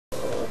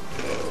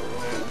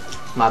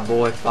My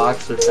boy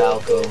Fox or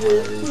Falco.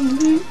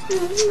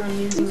 I'm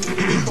using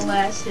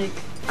classic.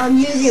 I'm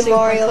using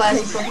Mario.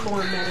 Classic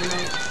perform Meta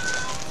Knight.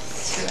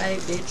 That's right,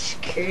 bitch.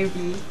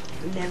 Kirby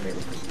never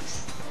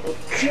leaves.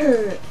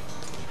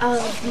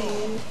 I'll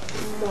be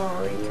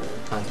Mario.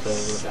 My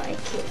favorite.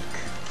 Psychic.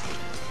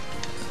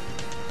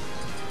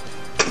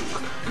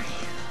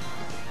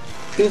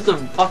 Who's the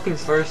fucking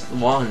first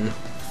one?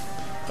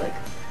 Like,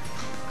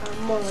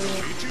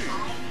 Mario.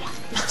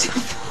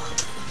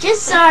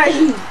 Just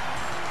sorry.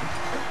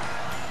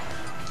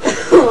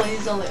 oh,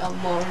 he's only a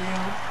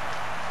Mario.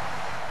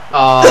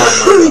 Oh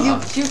my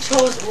god. you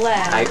chose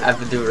last. I have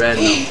to do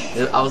random.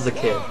 I was a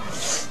kid.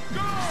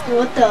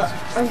 What the?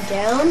 I'm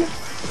down?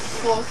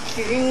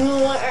 Fucking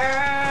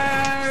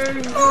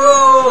lag.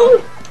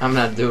 I'm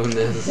not doing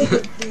this.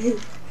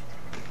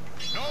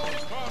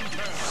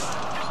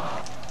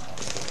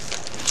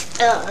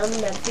 I'm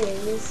not doing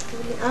this.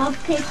 I'll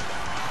pick.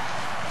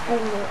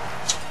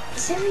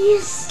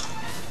 Serious?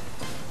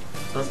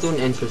 Let's do an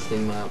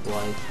interesting map,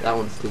 like, that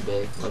one's too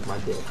big, like my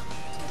dick.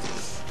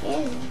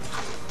 Yeah.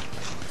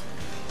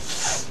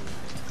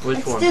 Which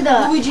Let's one? do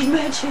the Luigi's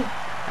Mansion.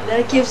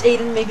 That gives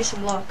Aidan maybe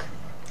some luck.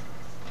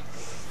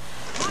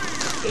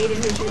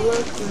 Aidan, here's your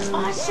luck.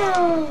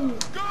 awesome.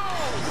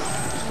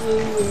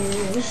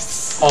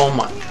 Yes. Oh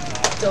my.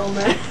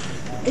 Dumbass.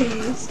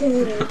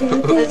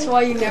 That's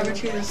why you never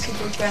choose a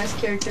super fast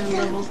character in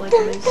levels like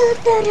this.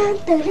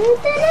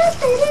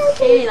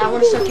 Hey, I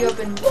want to suck you up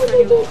and turn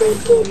you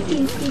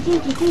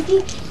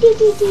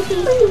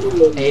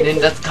Aidan,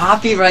 that's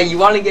copyright. You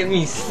want to get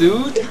me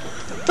sued?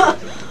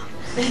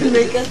 and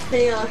make us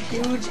pay a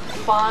huge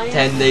fine.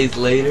 10 days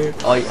later,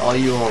 all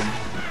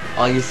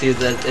you see is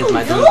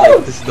my dude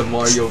like, this is the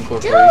Mario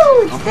Corporation.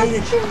 Okay,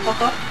 then shut the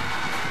fuck up.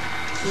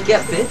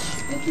 Get bitch.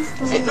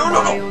 Hey, no.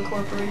 Mario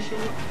Incorporation.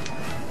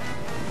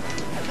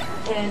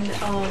 And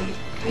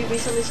we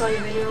recently saw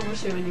your video. We're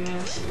suing you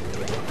ass.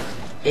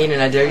 Aidan,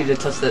 I dare you to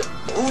touch that.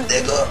 Ooh,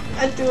 nigga.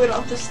 I threw it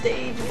off the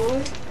stage,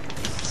 boy.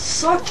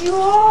 Suck you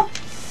off.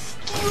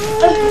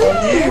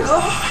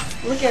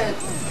 Look at it.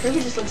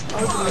 Kirby just looks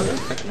ugly.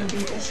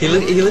 He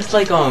looks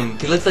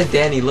like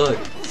Danny. Look,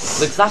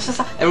 stop.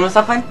 Everyone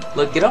stop playing.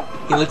 Look, get up.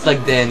 He looks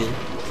like Danny.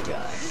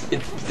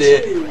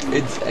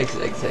 It's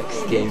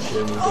XXX game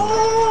show.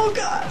 Oh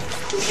god!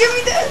 Give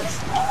me this!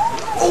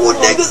 Oh,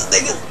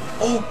 niggas!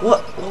 Oh,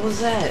 what was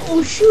that?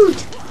 Oh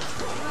shoot!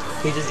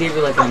 He just gave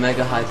you like a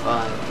mega high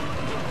five.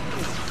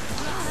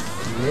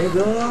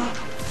 Nigga.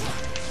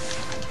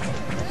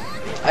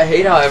 I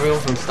hate how everyone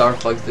from Star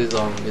Fox is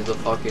a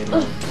fucking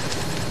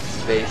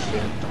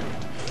spaceship.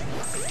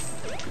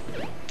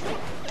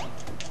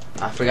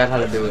 I forgot how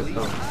to do it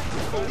though.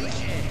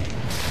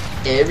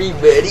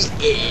 Everybody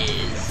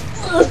is.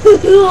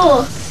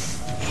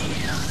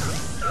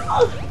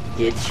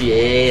 Get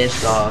your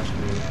ass off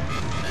me.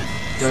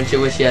 Don't you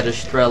wish you had a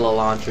Strela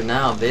launcher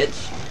now,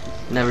 bitch?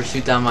 Never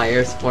shoot down my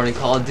air supporting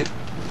Call of Duty.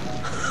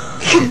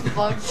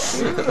 Fuck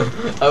you.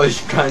 I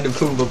was trying to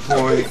prove a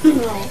point.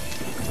 No.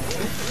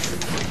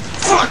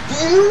 Fuck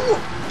you!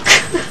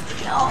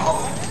 No.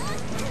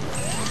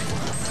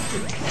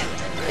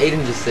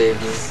 Aidan just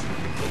saved me.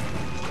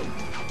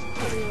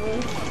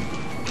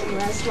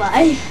 Last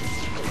life.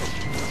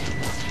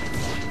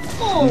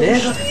 Oh,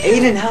 Nigga,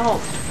 Aidan,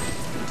 help!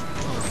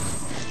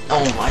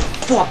 Oh my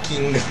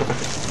fucking god.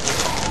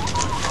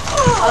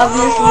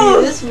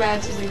 Obviously, this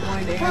match isn't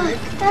going to Eric.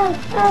 Oh,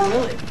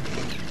 really?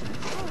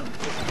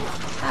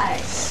 Hi.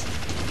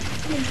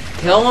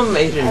 Kill him,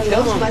 Aidan, I kill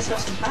lost him.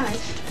 myself some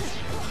pies.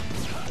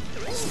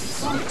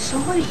 Fuck,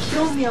 somebody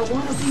kill me, I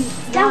wanna be.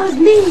 that was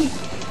me.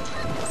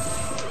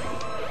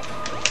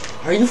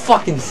 Are you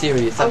fucking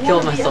serious? I've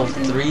killed wanna be myself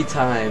everything. 3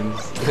 times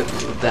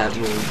with that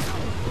move.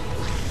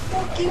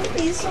 Fucking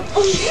piece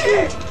of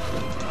shit!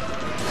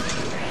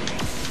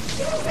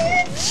 You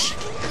bitch!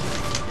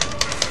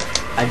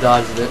 I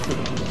dodged it.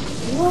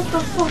 What the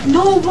fuck?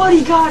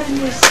 Nobody got in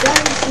this. That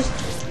is just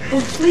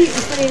complete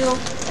fail.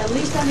 At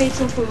least I made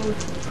some food.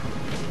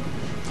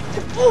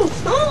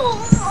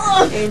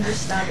 And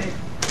just stop it.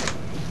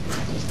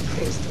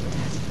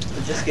 I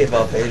just gave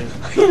up, Aidan.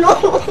 No.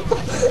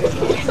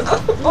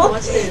 Oh,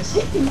 what's this?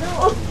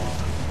 No.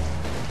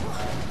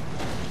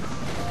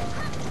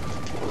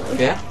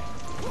 Yeah?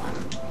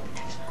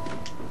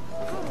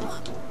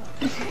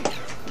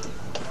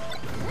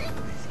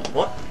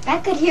 What? I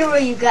could hear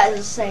what you guys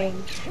are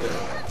saying.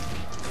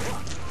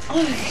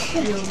 Oh,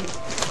 shit.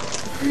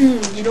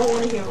 You don't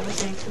want to hear what we're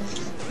saying, because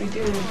if we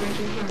do, we'll break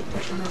your heart.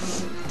 But you'll never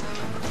do.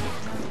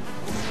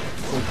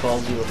 Who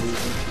called you a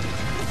loser?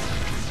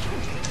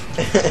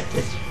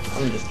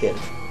 I'm just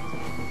kidding.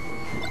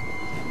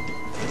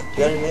 You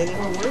got any Aidan? Oh,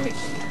 where are we?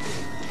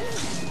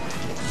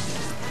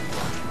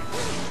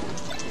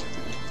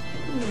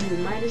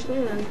 Might as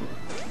well.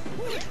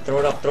 Throw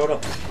it up, throw it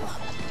up.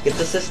 Get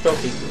the assist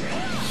trophy.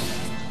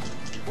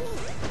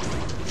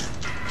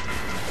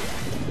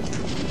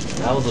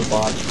 That was a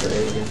botch for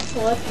Aidan.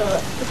 What the?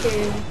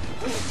 Okay.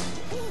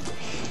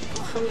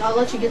 I'll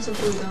let you get some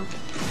food though.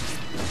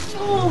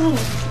 Oh.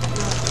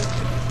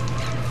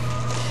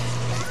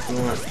 You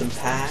want some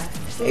pie?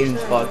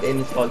 Aiden's fucked.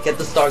 Aiden's fucked. Get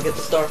the star. Get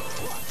the star.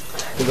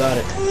 We got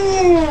it.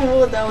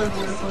 Ooh, that was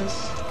worthless.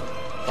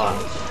 Fuck.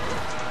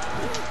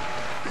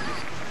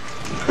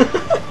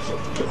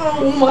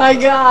 Oh my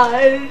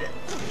god.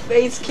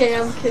 Face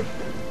cam.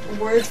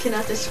 Words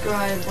cannot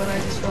describe what I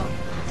just felt.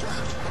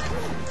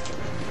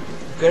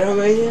 Get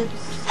over here.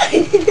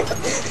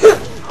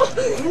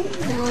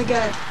 Oh my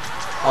god.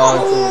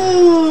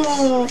 Oh,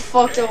 Oh,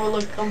 fuck that one.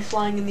 Look, I'm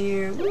flying in the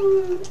air.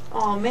 Woo.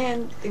 Oh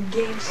man, the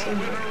game's so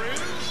good.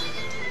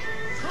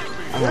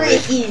 I'm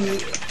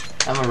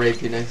gonna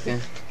rape you next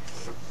game.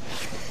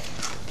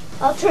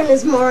 I'll turn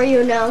as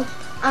Mario now.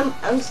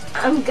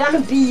 I'm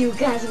gonna be you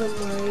guys with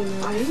Mario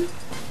now. Are you?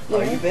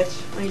 Are you,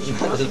 bitch? Are you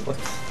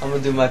I'm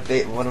gonna do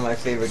one of my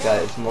favorite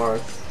guys,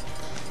 Morris.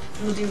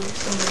 We'll do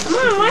something.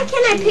 Come on, why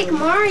can't I pick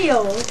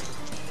Mario?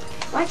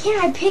 Why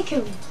can't I pick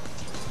him?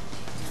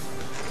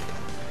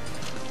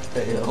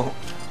 Fail.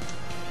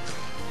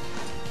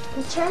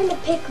 I'm trying to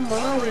pick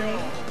Mario.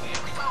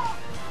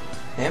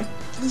 Him?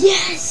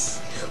 Yes!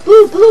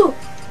 Blue, blue!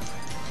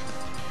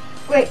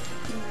 Great.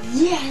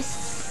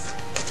 Yes!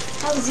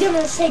 I was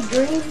gonna say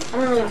green. I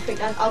don't know what to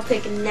pick. I'll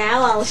pick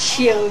now. I'll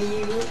show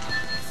you.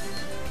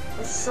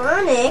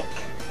 Sonic.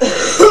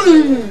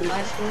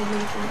 Last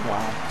one,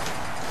 Wow.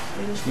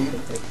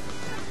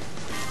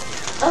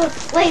 Oh,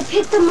 wait,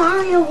 pick the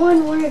Mario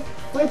one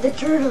where the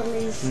turtle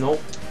is.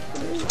 Nope.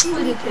 You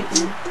did pick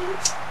me.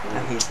 I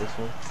hate this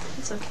one.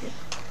 It's okay.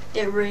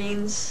 It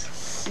rains.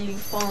 You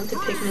fall into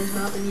Pikmin's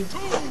mouth and you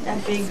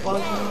that big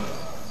bug.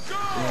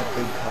 Yeah,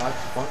 big cock.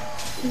 What?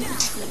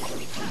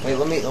 Wait,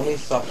 let me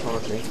stop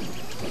talking.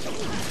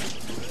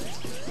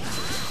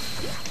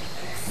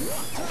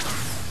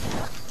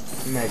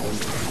 Mega.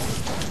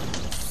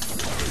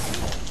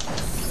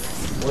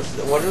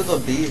 What do the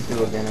bees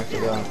do again? I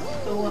forgot.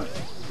 So what?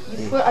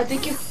 You put, I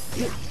think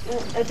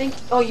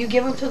you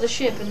give them to the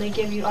ship and they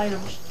give you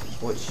items.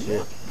 What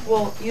shit?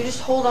 Well, you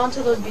just hold on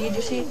to those beads,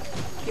 you see?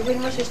 You pretty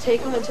much just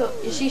take them until,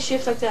 you see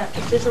ships like that.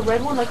 If there's a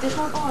red one like this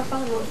one, oh, I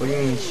found one. What do you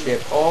mean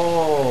ship?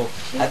 Oh,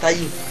 I thought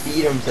you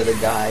feed them to the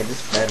guy. I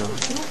just fed him.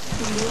 You don't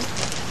feed them.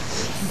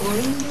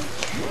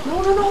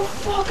 No,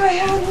 fuck, I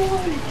had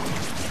one.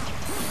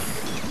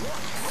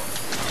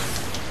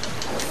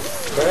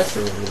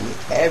 Personally,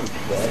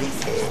 everybody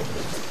is.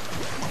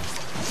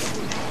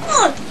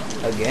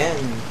 Again.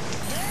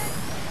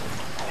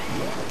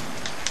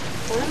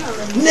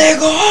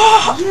 Nigga!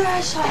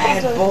 Yes, I I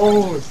have had the,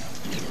 both.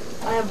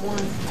 I have one.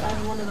 I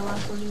have one of the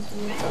last ones.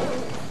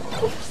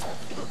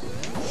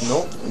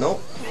 Nope.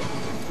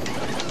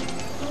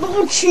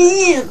 No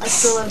chance. I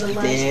still have the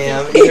last.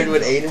 Damn, you heard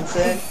what Aidan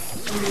said?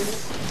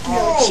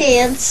 No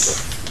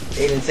chance.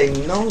 Aidan say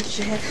no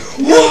chance.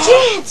 No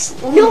chance.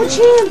 No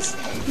chance.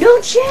 No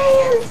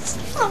chance.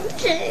 No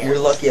chance. You're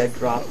lucky I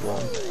dropped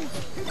one.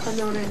 I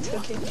know that, it's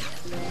okay.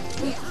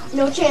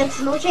 No chance.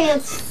 No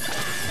chance.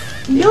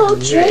 No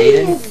You hear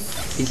Aidan?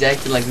 chance. He's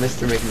acting like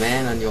Mr.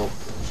 McMahon on your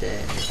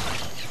chat.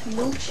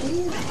 No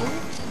chance,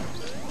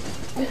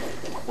 huh?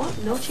 What?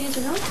 No chance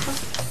enough? Huh?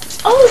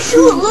 Oh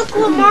shoot! Look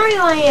what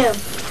Mario I am.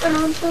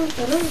 No.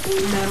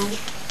 No.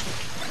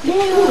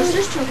 Oh, it's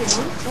this trophy,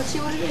 huh? Let's see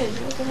what it is.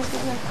 What the heck is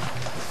that?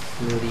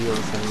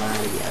 Marios and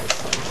Marios.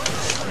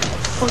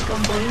 Fuck,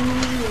 I'm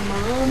blaming your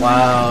mom.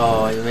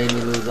 Wow, you made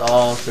me lose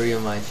all 3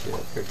 of my shit,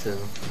 or 2.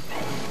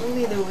 Well,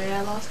 either way,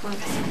 I lost my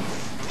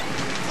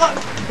fuck.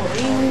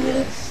 Oh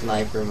yeah,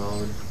 sniper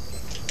mode.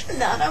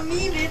 Not a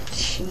me,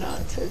 bitch.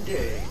 Not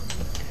today.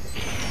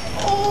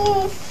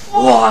 Oh, fuck.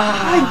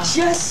 Wow. I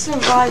just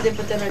survived it,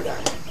 but then I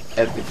died.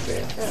 Epic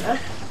fail.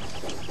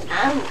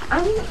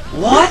 I'm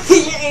What?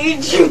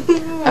 Age.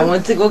 I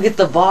went to go get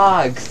the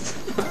box.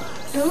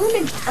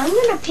 I'm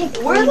gonna pick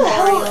Where the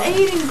hell Mario.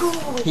 Aiden go?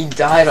 He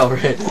died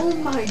already. Oh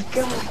my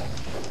god.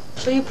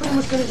 So you're pretty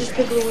much gonna just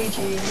pick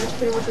Luigi. That's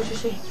pretty much what you're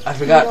saying. I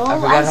forgot No,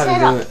 how I to said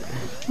do it.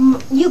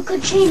 You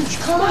could change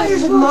colors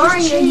as with well Mario.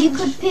 just You change.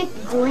 could pick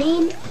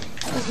green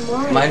as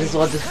Mario. Might as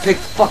well just pick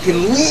fucking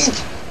Luigi.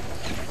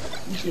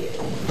 Yeah.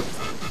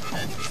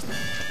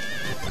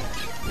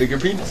 Bigger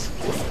penis.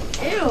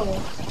 Ew.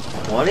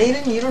 What,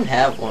 Aiden? You don't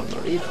have one,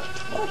 or you?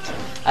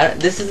 What?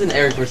 This isn't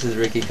Eric versus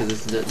Ricky because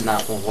this is just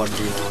not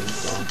 1v1.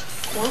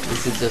 So What?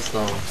 this is just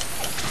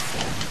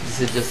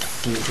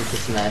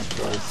Smash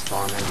Bros.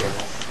 Spawn, I guess.